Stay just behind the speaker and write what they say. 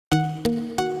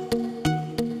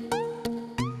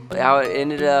how it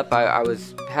ended up, I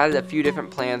had a few different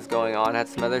plans going on, had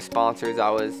some other sponsors I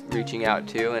was reaching out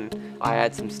to, and I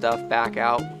had some stuff back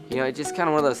out. You know, it's just kind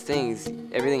of one of those things.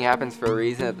 Everything happens for a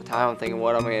reason. At the time, I'm thinking,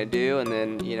 what am I going to do? And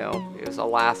then, you know, it was a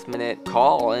last-minute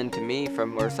call in to me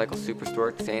from Motorcycle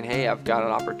Superstore saying, hey, I've got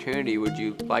an opportunity. Would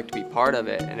you like to be part of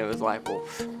it? And it was like, well,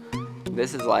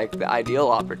 this is like the ideal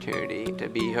opportunity to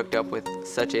be hooked up with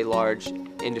such a large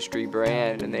industry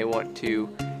brand, and they want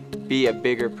to be a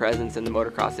bigger presence in the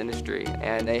motocross industry.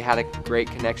 And they had a great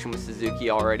connection with Suzuki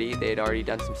already. They had already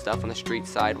done some stuff on the street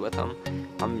side with them.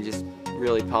 I'm just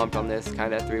really pumped on this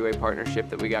kind of three-way partnership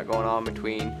that we got going on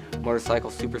between Motorcycle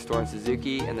Superstore and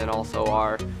Suzuki, and then also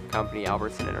our company,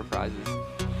 Albertson Enterprises.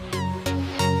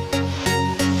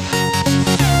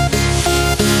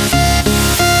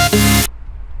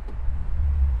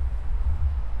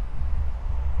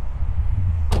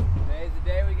 Today's the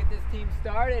day we get this team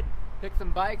started, pick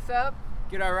some bikes up,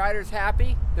 get our riders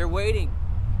happy. They're waiting,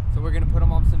 so we're gonna put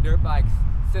them on some dirt bikes,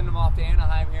 send them off to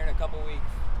Anaheim here in a couple weeks.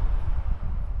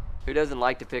 Who doesn't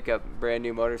like to pick up brand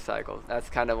new motorcycles? That's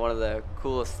kind of one of the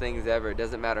coolest things ever. It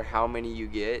doesn't matter how many you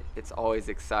get, it's always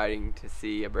exciting to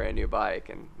see a brand new bike.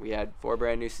 And we had 4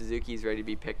 brand new Suzukis ready to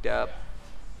be picked up.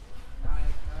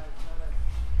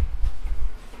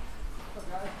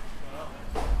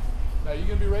 Now you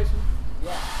gonna be racing?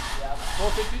 Yeah.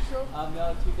 450 stroke?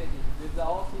 No, 250. This is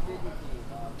all 250 team.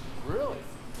 Really?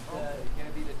 It's going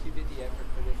to be the 250 effort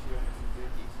for this year in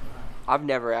Suzuki. I've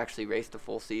never actually raced a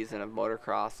full season of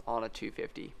motocross on a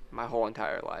 250 my whole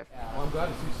entire life. Well, I'm glad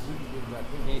to see Suzuki getting that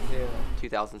thing. Me too.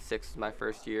 2006 was my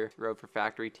first year. Rode for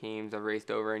factory teams. I've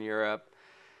raced over in Europe.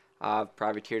 I've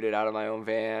privateered it out of my own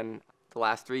van. The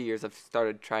last 3 years I've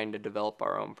started trying to develop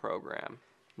our own program.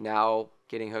 Now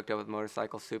getting hooked up with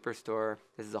Motorcycle Superstore,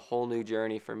 this is a whole new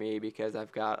journey for me because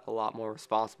I've got a lot more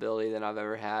responsibility than I've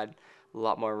ever had, a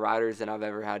lot more riders than I've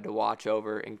ever had to watch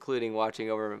over, including watching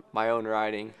over my own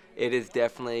riding. It is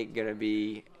definitely going to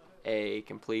be a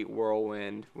complete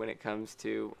whirlwind when it comes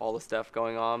to all the stuff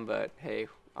going on, but hey,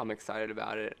 I'm excited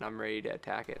about it and I'm ready to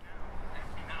attack it.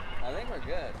 I think we're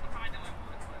good.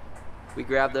 We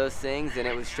grabbed those things and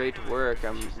it was straight to work.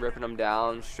 I'm ripping them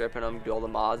down, stripping them, do all the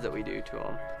mods that we do to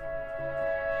them.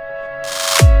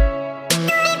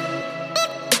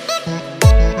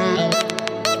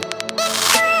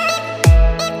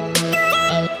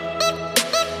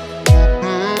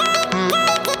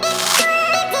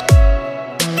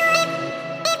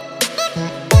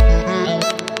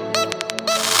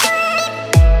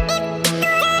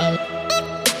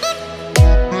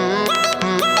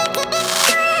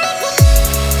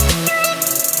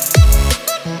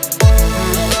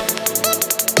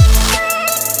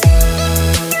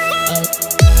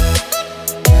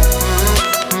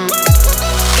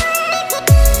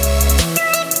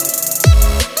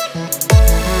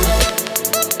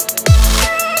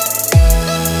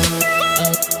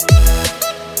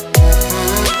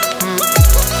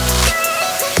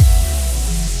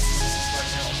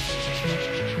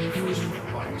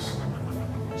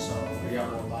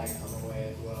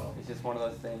 One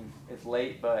of those things. It's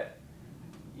late, but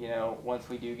you know, once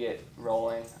we do get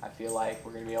rolling, I feel like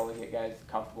we're going to be able to get guys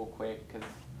comfortable quick because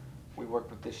we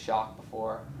worked with this shock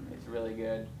before. It's really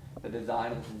good. The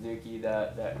design of the Suzuki,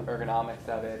 the ergonomics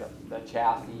of it, the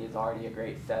chassis is already a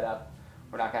great setup.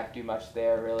 We're not going to have to do much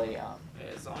there, really.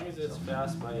 As long as it's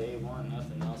fast by A1,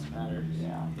 nothing else matters.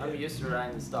 Yeah. I'm used to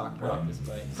riding the stock practice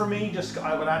bike. For me,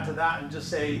 I would add to that and just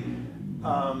say,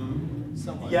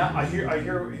 yeah, I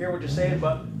hear what you're saying,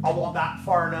 but I want that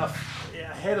far enough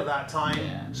ahead of that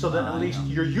time so that at least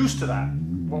you're used to that.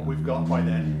 What we've got by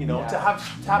then, you know, to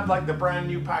have like the brand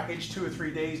new package 2 or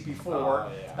 3 days before,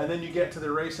 and then you get to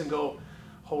the race and go,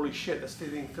 holy shit, this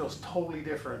thing feels totally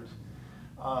different.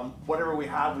 Whatever we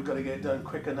have, we've got to get it done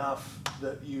quick enough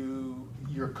that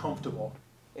you're comfortable.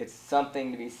 It's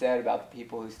something to be said about the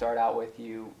people who start out with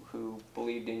you, who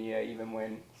believed in you even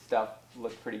when stuff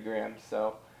looked pretty grim.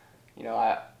 So, you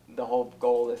know, the whole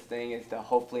goal of this thing is to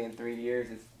hopefully in 3 years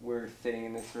we're sitting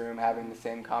in this room having the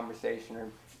same conversation, or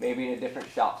maybe in a different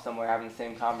shop somewhere having the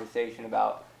same conversation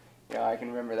about, you know, I can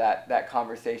remember that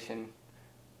conversation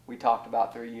we talked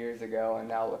about 3 years ago, and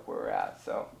now look where we're at.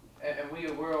 So. And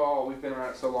we've been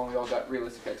around it so long, we all got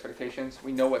realistic expectations.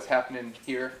 We know what's happening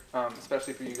here,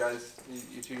 especially for you guys,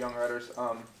 you two young riders.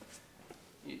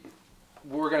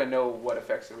 We're going to know what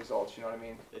affects the results, you know what I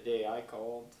mean? The day I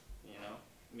called, you know,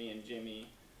 me and Jimmy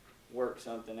worked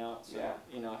something out. So,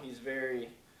 you know, he's very,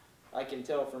 I can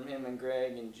tell from him and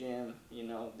Greg and Jim, you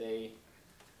know, they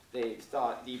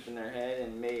thought deep in their head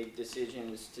and made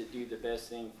decisions to do the best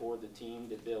thing for the team,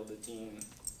 to build the team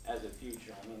as a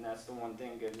future. I mean, that's the one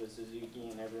thing good with Suzuki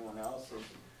and everyone else is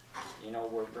you know,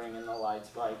 we're bringing the lights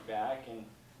bike back, and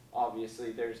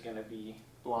obviously there's going to be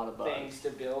A lot of things to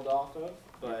build off of,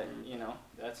 but you know,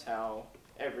 that's how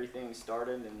everything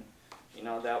started, and you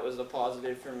know, that was a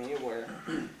positive for me where,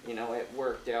 you know, it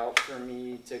worked out for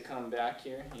me to come back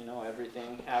here. You know,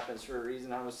 everything happens for a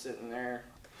reason. I was sitting there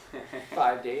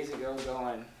 5 days ago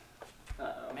going,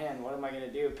 man, what am I going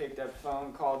to do? Picked up the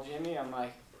phone, called Jimmy. I'm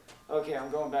like, okay,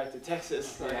 I'm going back to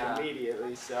Texas like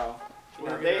immediately. So, you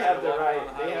know, they have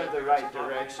the right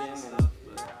direction. And,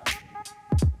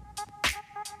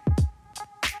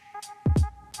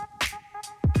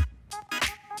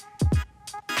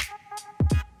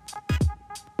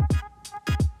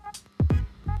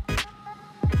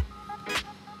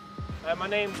 my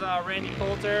name's Randy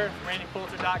Poulter,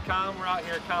 randypoulter.com. We're out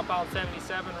here at Compound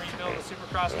 77 rebuilding the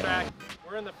Supercross track.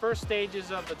 We're in the first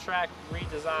stages of the track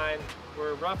redesign.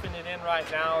 We're roughing it in right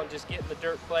now and just getting the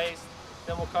dirt placed.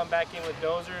 Then we'll come back in with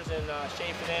dozers and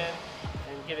shape it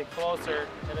in and get it closer.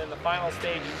 And then the final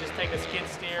stage is just take a skid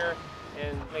steer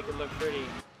and make it look pretty.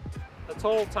 The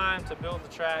total time to build the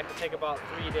track will take about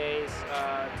 3 days.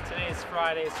 Today is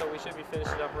Friday, so we should be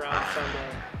finishing up around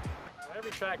Sunday.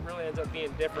 Every track really ends up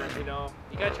being different, you know.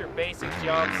 You got your basic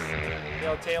jumps, you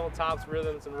know, tabletops,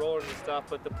 rhythms, and rollers and stuff,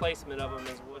 but the placement of them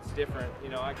is what's different. You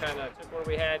know, I kind of took what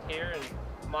we had here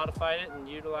and modified it and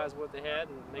utilized what they had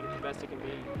and make it the best it can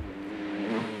be.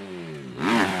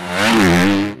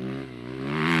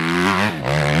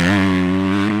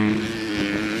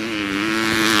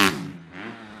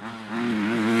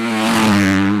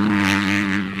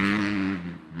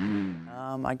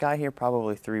 I got here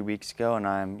probably 3 weeks ago, and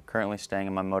I'm currently staying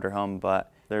in my motorhome,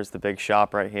 but there's the big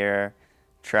shop right here,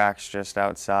 track's just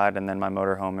outside, and then my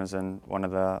motorhome is in one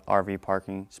of the RV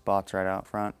parking spots right out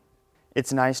front.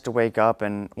 It's nice to wake up,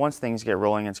 and once things get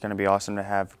rolling, it's going to be awesome to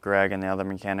have Greg and the other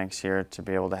mechanics here to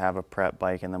be able to have a prep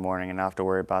bike in the morning and not have to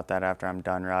worry about that after I'm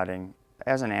done riding.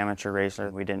 As an amateur racer,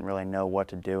 we didn't really know what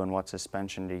to do and what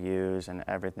suspension to use and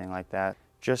everything like that.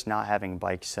 Just not having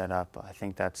bikes set up, I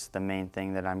think that's the main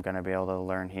thing that I'm going to be able to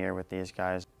learn here with these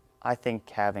guys. I think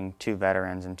having 2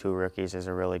 veterans and 2 rookies is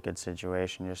a really good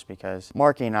situation just because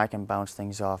Marky and I can bounce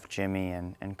things off Jimmy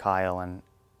and Kyle, and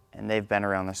they've been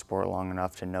around the sport long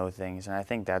enough to know things, and I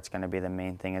think that's going to be the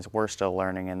main thing is we're still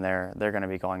learning and they're going to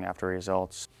be going after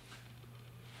results.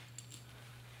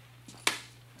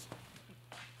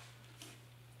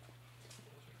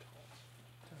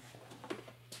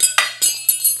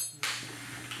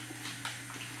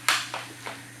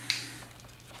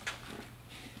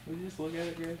 Will you just look at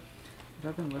it, Greg?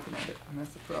 I've been looking at it, and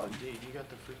that's the problem. Dude, you got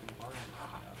the freaking bar.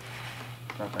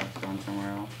 Thought that was going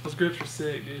somewhere else. Those grips are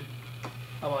sick, dude.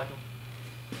 I like them.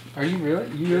 Are you really?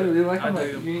 You really like them? I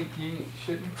Like, do. you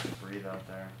shouldn't. Breathe out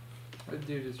there.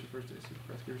 Dude, it's your first day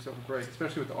Supercross. Give yourself a break,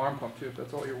 especially with the arm pump too. If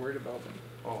that's all you're worried about, then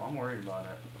Oh, I'm worried about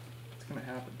it. it's gonna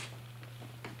happen.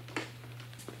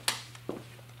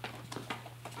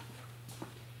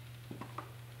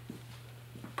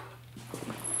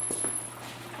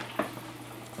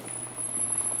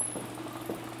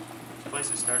 This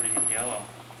place is starting to get yellow.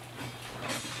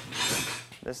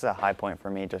 This is a high point for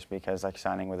me just because like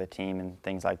signing with a team and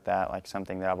things like that, like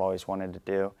something that I've always wanted to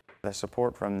do. The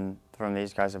support from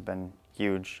these guys have been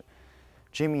huge.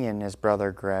 Jimmy and his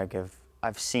brother Greg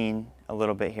I've seen a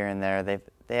little bit here and there.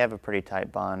 They have a pretty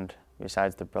tight bond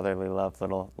besides the brotherly love,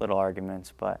 little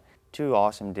arguments, but 2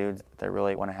 awesome dudes that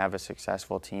really want to have a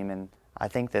successful team, and I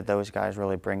think that those guys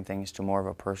really bring things to more of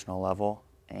a personal level,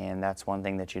 and that's one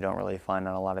thing that you don't really find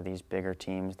on a lot of these bigger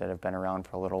teams that have been around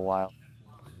for a little while.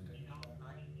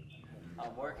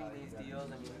 I'm working these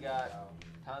deals, and we got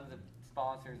tons of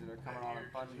sponsors that are coming on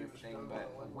and funding this thing, but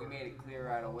we made it clear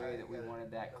right away that we wanted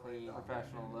that clean,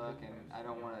 professional look, and I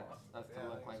don't want us to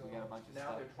look like we got a bunch of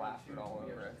stuff plastered all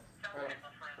over it. Right.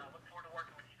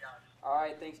 All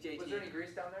right, thanks, JT. Was there any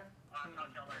grease down there? It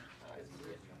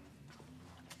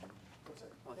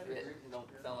don't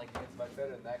sound like it gets much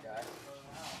better than that guy.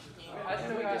 I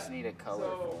And we just need a color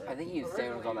for it. I think he was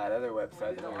saying it was on that other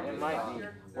website. It might be.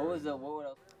 What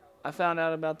else? I found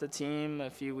out about the team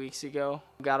a few weeks ago.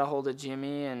 Got a hold of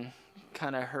Jimmy and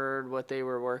kind of heard what they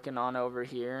were working on over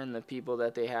here and the people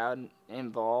that they had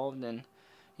involved. And,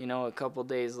 you know, a couple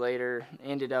days later,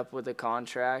 ended up with a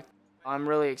contract. I'm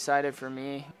really excited for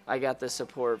me. I got the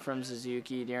support from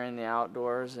Suzuki during the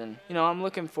outdoors, and you know, I'm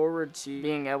looking forward to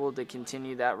being able to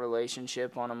continue that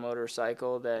relationship on a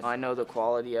motorcycle that I know the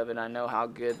quality of it. I know how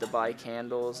good the bike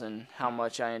handles and how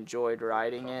much I enjoyed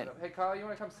riding it. Hey Kyle, you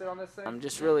want to come sit on this thing? I'm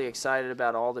just really excited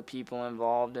about all the people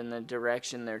involved and the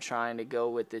direction they're trying to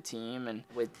go with the team, and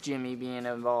with Jimmy being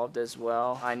involved as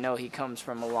well. I know he comes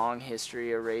from a long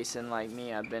history of racing like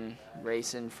me. I've been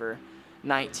racing for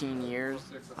 19 years.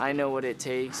 I know what it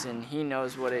takes, and he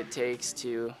knows what it takes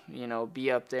to, you know,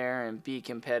 be up there and be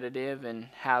competitive and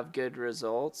have good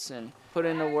results and put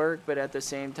in the work. But at the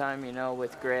same time, you know,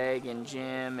 with Greg and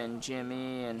Jim and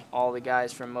Jimmy and all the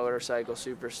guys from Motorcycle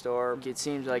Superstore, it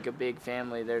seems like a big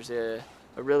family. There's a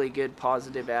really good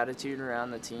positive attitude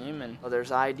around the team, and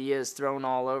there's ideas thrown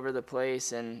all over the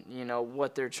place, and you know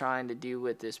what they're trying to do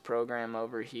with this program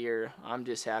over here. I'm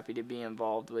just happy to be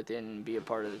involved with it and be a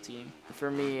part of the team.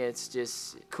 For me, it's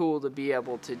just cool to be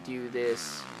able to do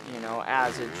this, you know,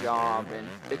 as a job. And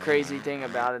the crazy thing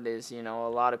about it is, you know, a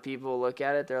lot of people look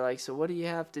at it, they're like, so what do you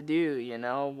have to do, you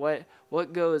know,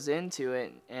 what goes into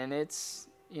it? And it's,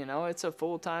 you know, it's a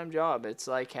full-time job. It's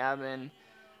like having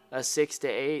a 6 to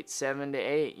 8, 7 to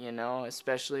 8, you know,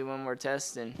 especially when we're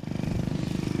testing.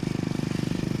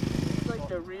 It's like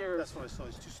the rear. That's what I saw.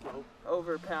 It's too slow.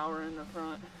 Overpowering the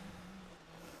front.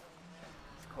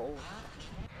 It's cold.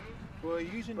 Well,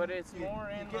 using. But it's more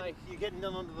in like. You're getting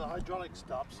down under the hydraulic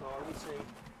stop, so I would say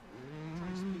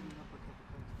try speeding up a couple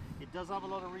things. It does have a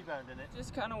lot of rebound in it.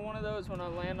 Just kind of one of those, when I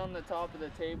land on the top of the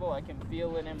table, I can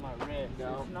feel it in my ribs.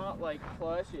 No. It's not like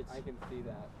plush. It's. I can see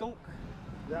that. Don't.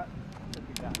 That. Look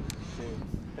at that.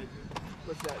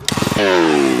 What's that?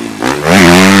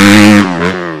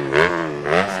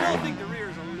 I still think the rear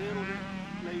is a little bit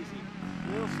lazy,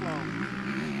 a little slow.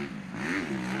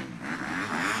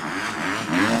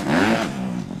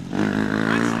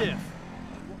 And stiff.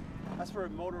 That's where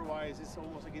motor-wise, it's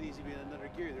almost like it needs to be in another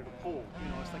gear there to pull. You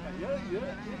know, it's like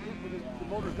but the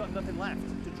motor's got nothing left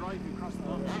to drive you across the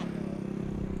bump.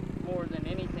 More than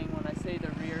anything, when I say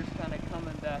the rear's kind of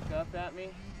coming back up at me,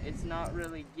 it's not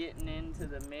really getting into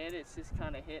the mid, it's just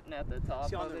kind of hitting at the top.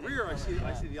 See, on the rear, I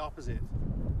see the opposite.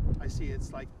 I see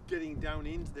it's like getting down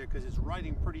into there because it's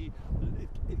riding pretty,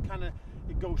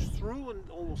 it goes through and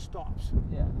almost stops.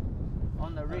 Yeah,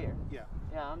 on the rear. Yeah.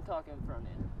 Yeah, I'm talking front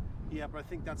end. Yeah, but I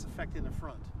think that's affecting the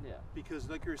front. Yeah. Because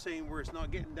like you're saying, where it's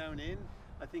not getting down in,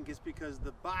 I think it's because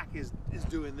the back is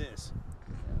doing this.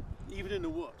 Even in the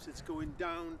whoops, it's going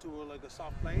down to like a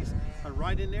soft place, and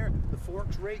right in there, the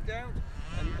fork's raked out,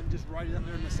 and just right up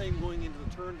there, and the same going into the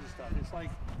turns and stuff. It's like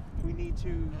we need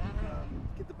to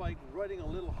get the bike riding a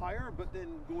little higher, but then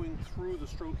going through the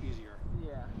stroke easier.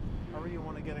 Yeah. I really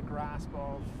want to get a grasp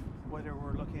of whether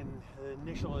we're looking, the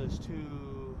initial is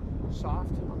too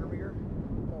soft on the rear,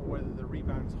 or whether the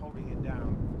rebound's holding it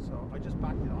down. So I just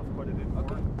backed it off quite a bit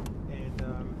more, and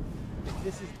if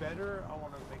this is better, I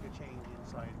want to make a change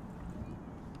inside.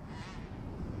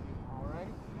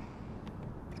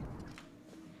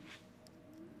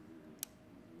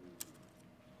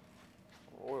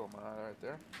 Oil my eye right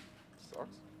there.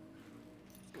 Sucks.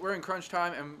 We're in crunch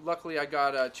time, and luckily I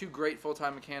got two great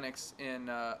full-time mechanics in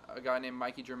a guy named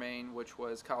Mikey Germain, which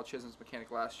was Kyle Chisholm's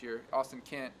mechanic last year. Austin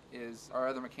Kent is our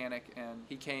other mechanic, and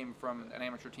he came from an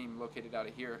amateur team located out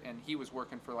of here, and he was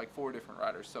working for like 4 different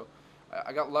riders. So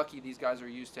I got lucky. These guys are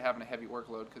used to having a heavy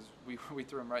workload because we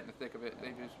threw them right in the thick of it.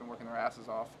 They've just been working their asses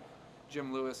off.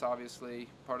 Jim Lewis, obviously,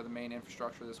 part of the main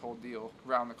infrastructure of this whole deal,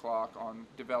 round the clock on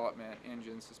development,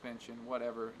 engine, suspension,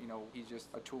 whatever. You know, he's just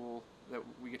a tool that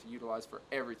we get to utilize for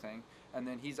everything. And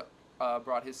then he's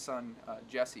brought his son,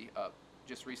 Jesse, up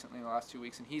just recently in the last 2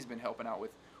 weeks, and he's been helping out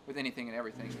with anything and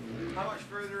everything. How much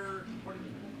further, what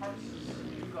parts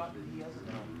you got that he hasn't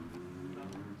done?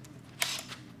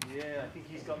 Yeah, I think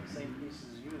he's got the same pieces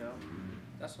as you now.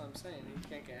 That's what I'm saying. He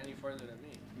can't get any further than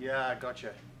me. Yeah, I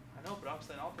gotcha. I know, but I'm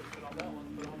saying I'll put it on that one,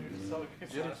 put it on yours. So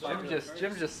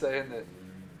Jim's just saying that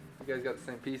you guys got the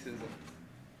same pieces.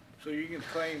 So you can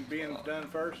claim being done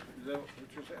first? Is that what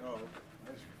you're saying? Oh,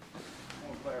 I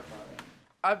want to clarify that.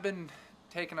 I've been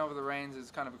taking over the reins as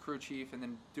kind of a crew chief and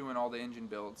then doing all the engine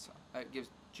builds. It gives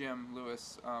Jim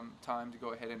Lewis time to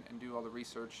go ahead and do all the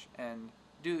research and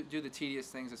do the tedious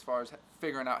things as far as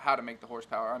figuring out how to make the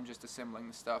horsepower. I'm just assembling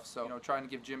the stuff. So, you know, trying to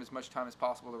give Jim as much time as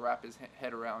possible to wrap his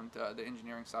head around the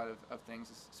engineering side of things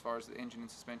as far as the engine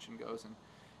and suspension goes. And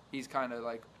he's kind of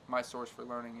like my source for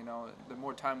learning. You know, the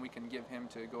more time we can give him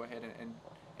to go ahead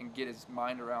and get his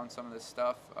mind around some of this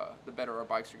stuff, the better our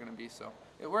bikes are going to be. So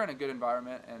we're in a good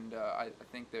environment, and I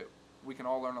think that we can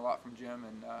all learn a lot from Jim,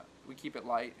 and we keep it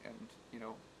light, and, you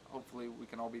know, hopefully we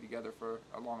can all be together for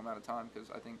a long amount of time, because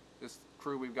I think this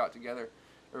crew we've got together,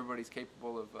 everybody's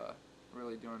capable of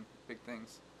really doing big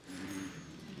things.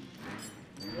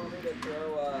 You want me to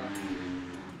throw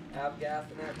ab gas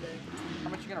in that thing? How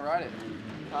much you gonna ride it?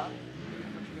 Huh? How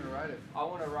much you gonna ride it? I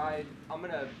want to ride. I'm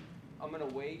gonna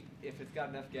wait. If it's got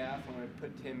enough gas, I'm gonna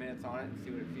put 10 minutes on it and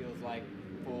see what it feels like,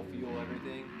 full fuel,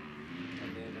 everything,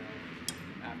 and then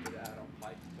after that I'll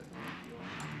pipe put more fuel on.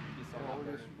 Just Or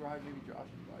just ride maybe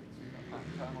Josh's bike so you're not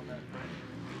putting time on that train.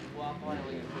 Well, I'm probably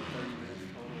only gonna put 30 minutes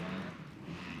total on it.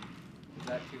 Is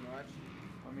that too much?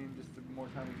 I mean, just the more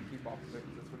time we can keep off of it,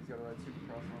 because that's what he's got to ride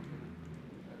Supercross on for the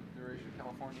duration of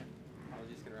California. I was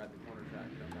just gonna ride the corner track,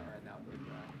 but I'm not riding outdoor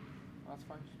track. Well, that's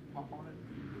fine. Just hop on it.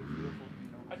 It's beautiful,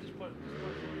 you know. I just put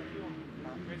fuel.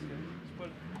 Basically, just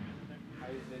put it in there.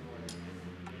 I just didn't want to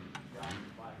drop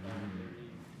the bike down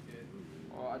 30. Good.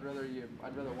 Well, I'd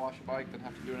rather wash a bike than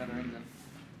have to do another engine.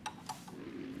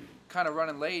 Kind of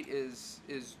running late is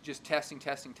just testing,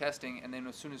 and then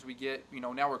as soon as we get, you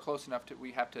know, now we're close enough to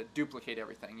we have to duplicate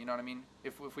everything. You know what I mean?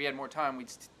 If we had more time,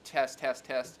 we'd test.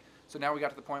 So now we got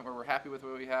to the point where we're happy with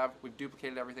what we have. We've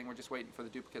duplicated everything. We're just waiting for the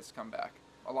duplicates to come back.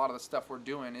 A lot of the stuff we're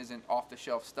doing isn't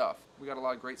off-the-shelf stuff. We got a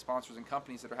lot of great sponsors and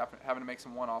companies that are having to make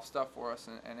some one-off stuff for us,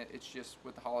 and it's just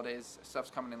with the holidays,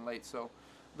 stuff's coming in late. So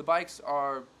the bikes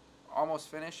are almost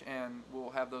finished, and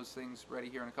we'll have those things ready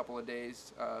here in a couple of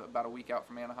days. About a week out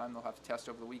from Anaheim, they'll have to test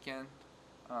over the weekend.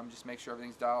 Just make sure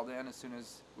everything's dialed in. As soon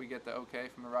as we get the okay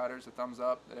from the riders, a thumbs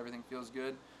up that everything feels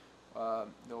good,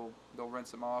 they'll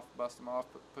rinse them off, bust them off,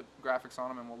 put graphics on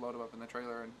them, and we'll load them up in the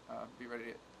trailer and be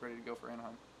ready to go for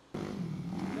Anaheim.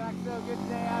 Jack, so good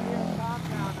day out here in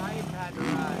Compound. I even had to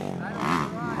ride. I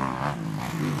don't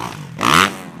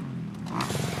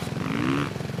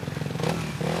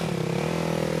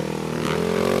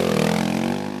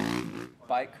ride.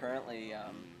 Bike currently,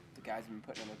 the guys have been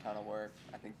putting in a ton of work.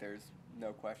 I think there's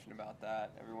no question about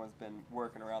that. Everyone's been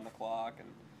working around the clock, and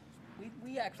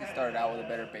we actually started out with a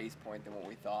better base point than what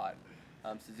we thought.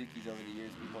 Suzuki's over the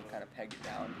years, people have kind of pegged it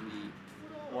down to be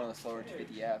one of the slower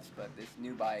 250Fs, but this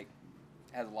new bike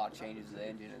has a lot of changes to the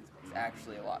engine, and it's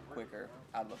actually a lot quicker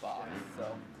out of the box.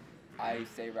 So I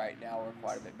say right now we're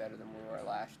quite a bit better than we were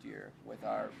last year with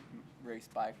our race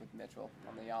bike with Mitchell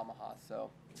on the Yamaha. So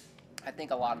I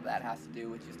think a lot of that has to do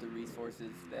with just the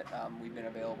resources that we've been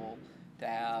available to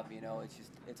have. You know,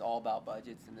 it's all about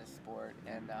budgets in this sport,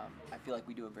 and I feel like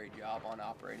we do a great job on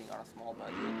operating on a small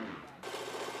budget.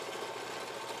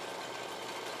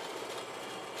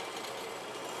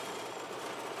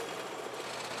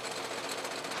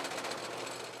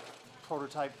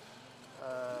 Prototype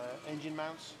engine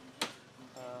mounts.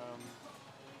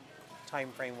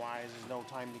 Time frame wise, there's no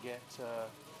time to get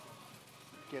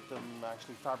them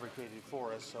actually fabricated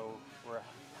for us, so we're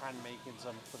hand making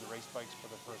some for the race bikes for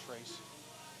the first race,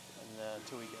 and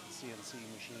until we get the CNC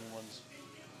machine ones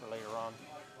for later on.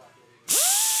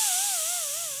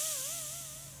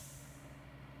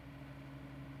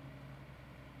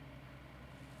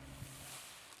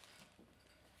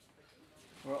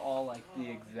 We're all like the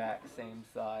exact same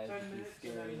size, which is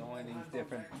scary. The only thing's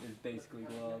different is basically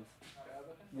gloves.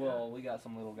 Well, we got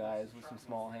some little guys with some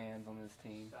small hands on this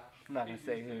team. I'm not going to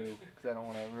say who, because I don't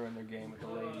want to ruin their game with the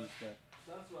ladies, but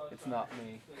it's not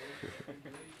me.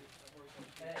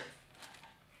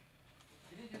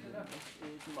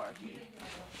 It's Marky.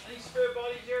 Any spare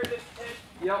bodies here?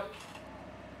 Yep.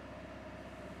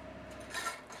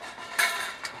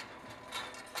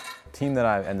 Team that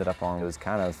I ended up on was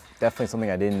kind of definitely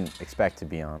something I didn't expect to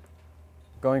be on.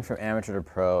 Going from amateur to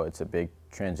pro, it's a big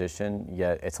transition,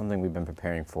 yet it's something we've been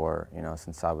preparing for, you know,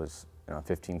 since I was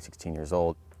 15, 16 years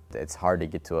old. It's hard to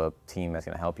get to a team that's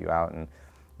going to help you out, and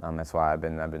that's why I've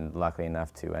been lucky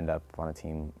enough to end up on a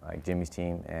team like Jimmy's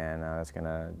team, and it's going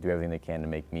to do everything they can to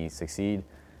make me succeed.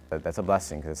 But that's a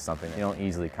blessing, because it's something you don't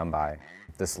easily come by.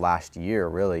 This last year,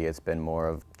 really, it's been more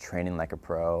of training like a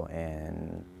pro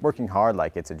and working hard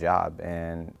like it's a job.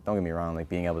 And don't get me wrong, like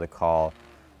being able to call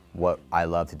what I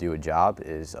love to do a job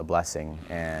is a blessing.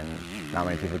 And not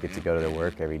many people get to go to their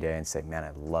work every day and say, man,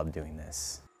 I love doing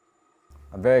this.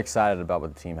 I'm very excited about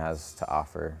what the team has to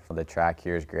offer. The track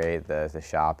here is great. The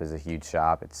shop is a huge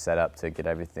shop. It's set up to get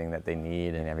everything that they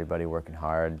need, and everybody working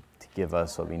hard to give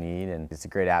us what we need. And it's a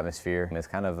great atmosphere. It's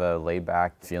kind of a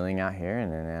laid-back feeling out here,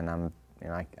 and I'm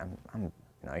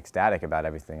ecstatic about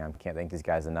everything. I can't thank these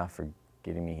guys enough for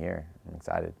getting me here. I'm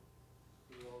excited.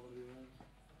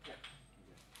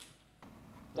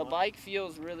 The bike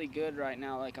feels really good right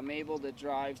now. Like, I'm able to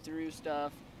drive through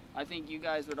stuff. I think you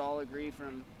guys would all agree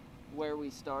from where we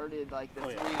started, like the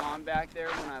 3-on back there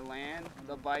when I land,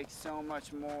 the bike's so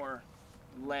much more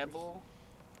level.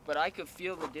 But I could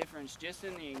feel the difference just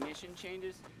in the ignition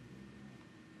changes.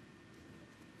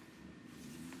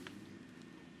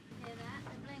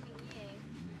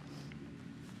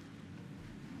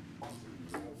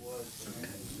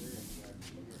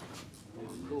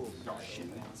 Cool. Oh shit,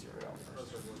 man.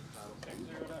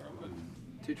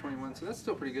 221, so that's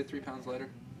still pretty good, 3 pounds lighter.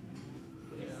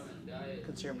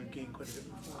 Conservative gain quite a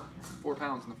bit before. 4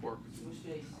 pounds in the fork.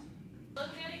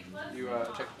 You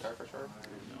check the tire pressure?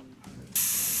 No.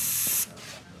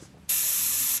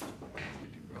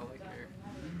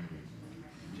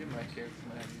 don't care if you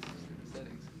might have these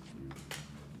settings.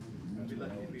 I'd be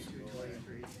lucky to be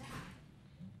 223.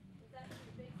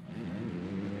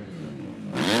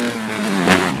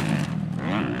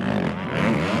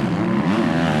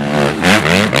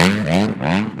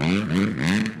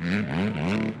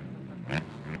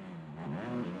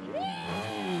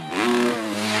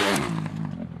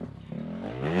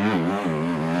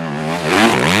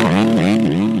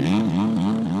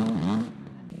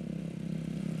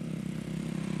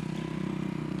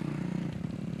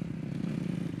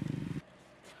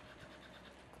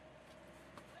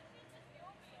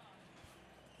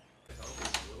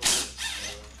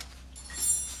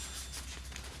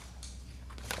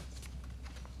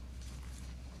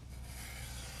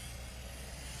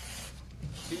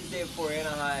 Tuesday before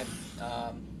Anaheim.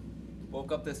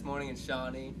 Woke up this morning in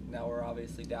Shawnee. Now we're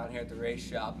obviously down here at the race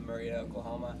shop in Marietta,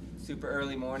 Oklahoma. Super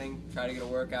early morning. Try to get a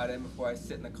workout in before I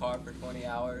sit in the car for 20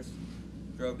 hours.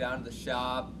 Drove down to the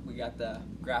shop. We got the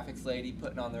graphics lady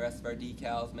putting on the rest of our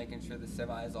decals, making sure the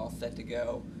semi is all set to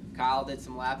go. Kyle did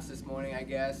some laps this morning, I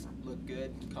guess. Looked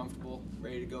good, comfortable,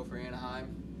 ready to go for Anaheim.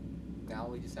 Now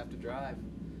we just have to drive.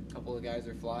 A couple of guys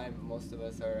are flying, but most of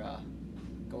us are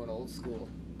going old school.